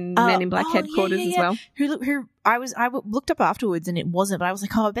in Men in Black headquarters as well. Who I looked up afterwards and it wasn't, but I was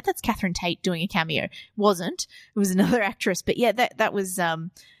like, oh, I bet that's Catherine Tate doing a cameo. Wasn't. It was another actress. But yeah, that was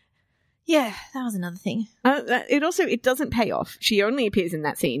yeah, that was another thing. It doesn't pay off. She only appears in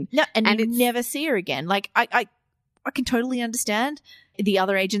that scene. No, and you never see her again. Like I can totally understand the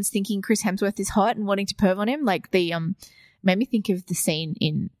other agents thinking Chris Hemsworth is hot and wanting to perv on him. Like the made me think of the scene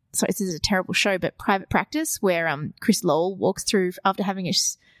in, sorry, this is a terrible show, but Private Practice, where Chris Lowell walks through after having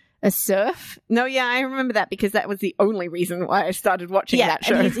a surf. No, yeah, I remember that because that was the only reason why I started watching that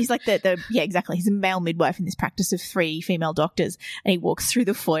show. And he's like yeah, exactly. He's a male midwife in this practice of 3 female doctors, and he walks through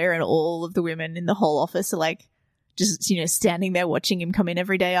the foyer, and all of the women in the whole office are like, just, you know, standing there watching him come in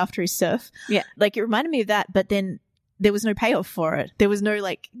every day after his surf. Yeah, like it reminded me of that, but then there was no payoff for it. There was no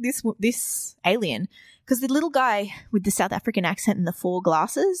like this alien, because the little guy with the South African accent and the 4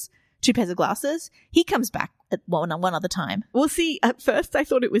 glasses. 2 pairs of glasses, he comes back at one other time. Well, see, at first I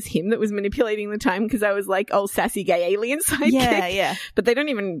thought it was him that was manipulating the time because I was like, oh, sassy gay alien sidekick. Yeah. But they don't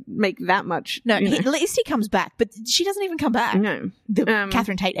even make that much. No, at least he comes back, but she doesn't even come back. No. The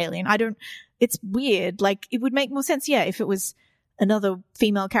Catherine Tate alien. It's weird. Like, it would make more sense, yeah, if it was another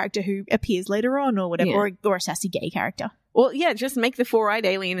female character who appears later on or whatever, or a sassy gay character. Well, yeah, just make the 4-eyed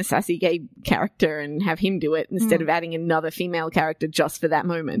alien a sassy gay character and have him do it instead of adding another female character just for that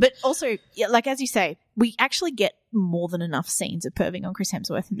moment. But also, yeah, like as you say, we actually get more than enough scenes of perving on Chris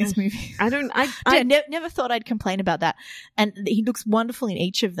Hemsworth in this movie. I never thought I'd complain about that. And he looks wonderful in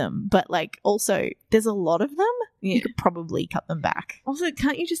each of them, but like also there's a lot of them. Yeah. You could probably cut them back. Also,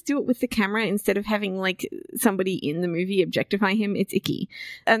 can't you just do it with the camera instead of having like somebody in the movie objectify him? It's icky.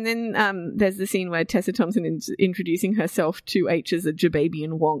 And then there's the scene where Tessa Thompson is introducing herself to H as a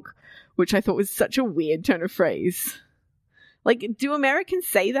Jababian wonk, which I thought was such a weird turn of phrase. Like, do Americans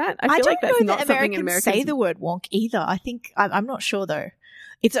say that? I feel like that's not something Americans say the word wonk either. I think I'm not sure though.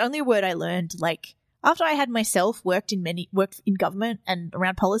 It's only a word I learned like after I had myself worked in government and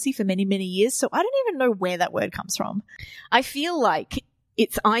around policy for many, many years. So I don't even know where that word comes from. I feel like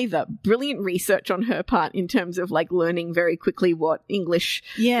it's either brilliant research on her part in terms of like learning very quickly what English,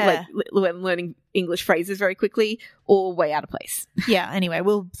 learning English phrases very quickly, or way out of place. Yeah. Anyway,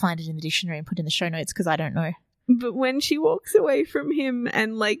 we'll find it in the dictionary and put it in the show notes because I don't know. But when she walks away from him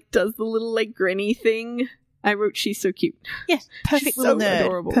and like does the little like granny thing, I wrote she's so cute. Yeah, perfect she's little so nerd.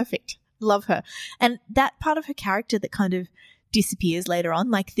 Adorable. Perfect. Love her. And that part of her character that kind of disappears later on,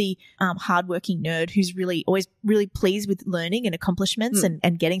 like the hardworking nerd who's really always really pleased with learning and accomplishments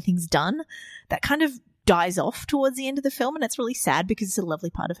and getting things done, that kind of dies off towards the end of the film, and it's really sad because it's a lovely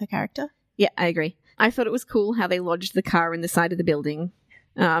part of her character. Yeah, I agree. I thought it was cool how they lodged the car in the side of the building.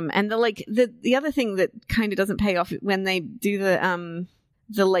 And the other thing that kind of doesn't pay off when they do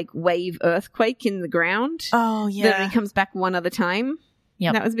the like wave earthquake in the ground. Oh yeah, that it comes back one other time.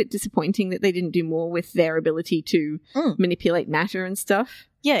 Yeah, that was a bit disappointing that they didn't do more with their ability to manipulate matter and stuff.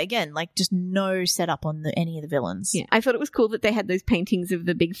 Yeah, again, like just no setup on any of the villains. Yeah, I thought it was cool that they had those paintings of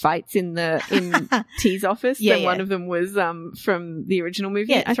the big fights in T's office. Yeah, and one of them was from the original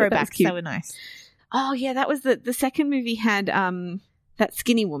movie. Yeah, I thought that was cute. They were nice. Oh yeah, that was the second movie had that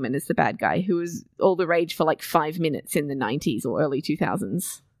skinny woman as the bad guy who was all the rage for like 5 minutes in the 90s or early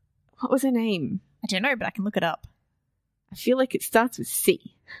 2000s. What was her name? I don't know, but I can look it up. I feel like it starts with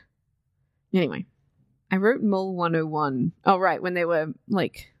C. Anyway, I wrote Mole 101. Oh, right, when they were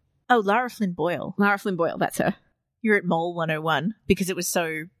like... Oh, Lara Flynn Boyle. Lara Flynn Boyle, that's her. You're at Mole 101 because it was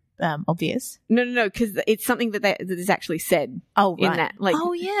so obvious. No, because it's something that is actually said. Oh, right. In that, like,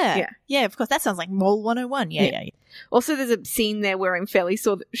 oh, yeah. Yeah, of course. That sounds like Mole 101. Yeah. Also, there's a scene there where I'm fairly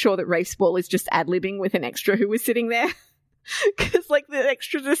sure that Rafe Spall is just ad-libbing with an extra who was sitting there. Because, like, the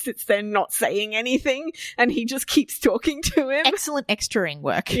extra just sits there not saying anything, and he just keeps talking to him. Excellent extraing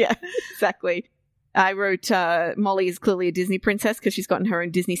work. Yeah, exactly. I wrote Molly is clearly a Disney princess because she's gotten her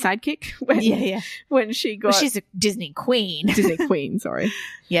own Disney sidekick. When she got... Well, she's a Disney queen. Disney queen, sorry.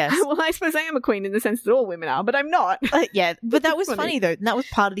 Yes. Well, I suppose I am a queen in the sense that all women are, but I'm not. Yeah, but that was funny, though. And that was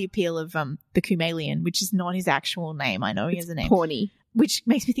part of the appeal of the Kumalian, which is not his actual name. I know he has a name. Pawnee. Which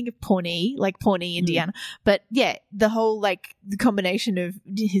makes me think of Pawnee, like Pawnee, Indiana. But yeah, the whole, like, the combination of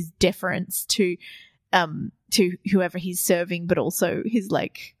his deference to whoever he's serving, but also his,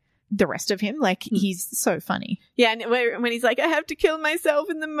 like... the rest of him, like, he's so funny. Yeah, and when he's like, I have to kill myself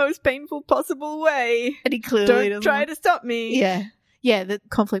in the most painful possible way. And he clearly don't try to stop me. Yeah. Yeah, the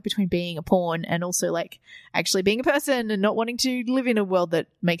conflict between being a pawn and also, like, actually being a person and not wanting to live in a world that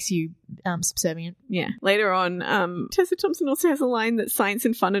makes you subservient. Yeah. Later on, Tessa Thompson also has a line that science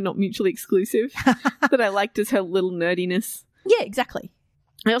and fun are not mutually exclusive that I liked as her little nerdiness. Yeah, exactly.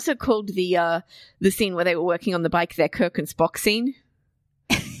 I also called the scene where they were working on the bike their Kirk and Spock scene.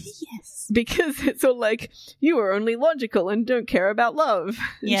 Yes. Because it's all like, you are only logical and don't care about love.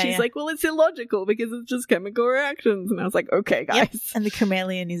 And she's like, well, it's illogical because it's just chemical reactions. And I was like, okay, guys. Yep. And the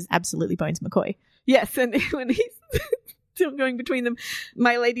chameleon is absolutely Bones McCoy. Yes, and when he's still going between them,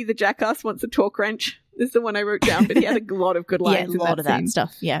 my lady the jackass wants a torque wrench is the one I wrote down, but he had a lot of good lines. Yeah, a lot of that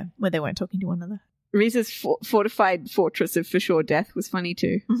stuff, yeah, where they weren't talking to one another. Riza's fortified fortress of for sure death was funny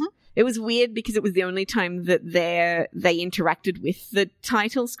too. Mm-hmm. It was weird because it was the only time that they interacted with the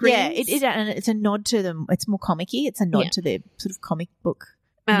title screens. Yeah, and it's a nod to them. It's more comic-y. It's a nod to the sort of comic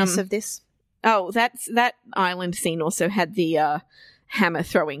book-ness of this. Oh, that island scene also had the hammer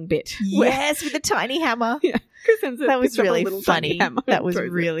throwing bit. Yes, with the tiny hammer. Yeah, that was really funny. That was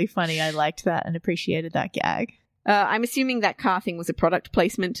really funny. I liked that and appreciated that gag. I'm assuming that car thing was a product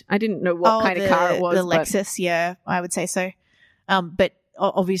placement. I didn't know what kind of car it was. The Lexus, yeah, I would say so. But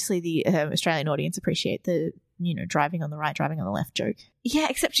obviously the Australian audience appreciate the, driving on the right, driving on the left joke. Yeah,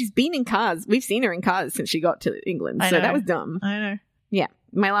 except she's been in cars. We've seen her in cars since she got to England. So that was dumb. I know. Yeah.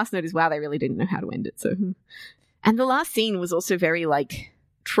 My last note is, wow, they really didn't know how to end it. So, and the last scene was also very, like,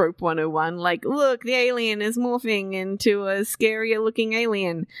 trope 101. Like, look, the alien is morphing into a scarier looking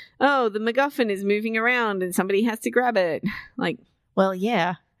alien. Oh, the MacGuffin is moving around and somebody has to grab it. Like, well,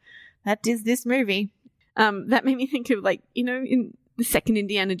 yeah, that is this movie. That made me think of, like, in the second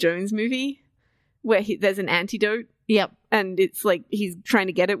Indiana Jones movie where there's an antidote. Yep. And it's like he's trying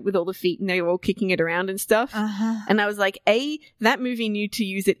to get it with all the feet and they're all kicking it around and stuff. Uh-huh. And I was like, A, that movie knew to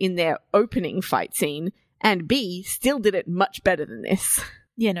use it in their opening fight scene, and B, still did it much better than this.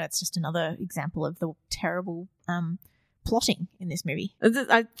 Yeah, no, it's just another example of the terrible plotting in this movie.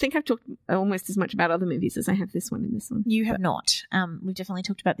 I think I've talked almost as much about other movies as I have this one in this one. You have not. We've definitely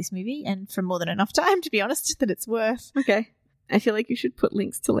talked about this movie, and for more than enough time, to be honest, that it's worth. Okay. I feel like you should put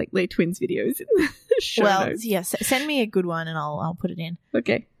links to, like, Lay Twins videos in the show notes. Yes, send me a good one and I'll put it in.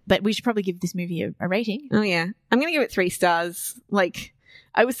 Okay. But we should probably give this movie a rating. Oh, yeah. I'm going to give it 3 stars. Like,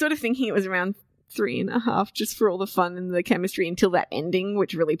 I was sort of thinking it was around 3.5 just for all the fun and the chemistry until that ending,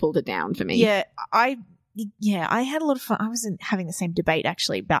 which really pulled it down for me. Yeah, I had a lot of fun. I was having the same debate,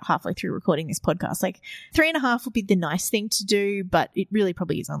 actually, about halfway through recording this podcast. Like, 3.5 would be the nice thing to do, but it really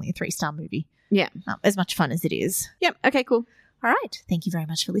probably is only a 3-star movie. Yeah. As much fun as it is. Yep. Okay, cool. All right. Thank you very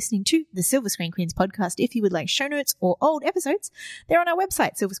much for listening to the Silver Screen Queens podcast. If you would like show notes or old episodes, they're on our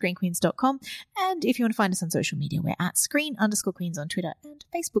website, silverscreenqueens.com. And if you want to find us on social media, we're at screen_queens on Twitter and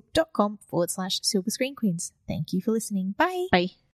facebook.com/silverscreenqueens. Thank you for listening. Bye. Bye.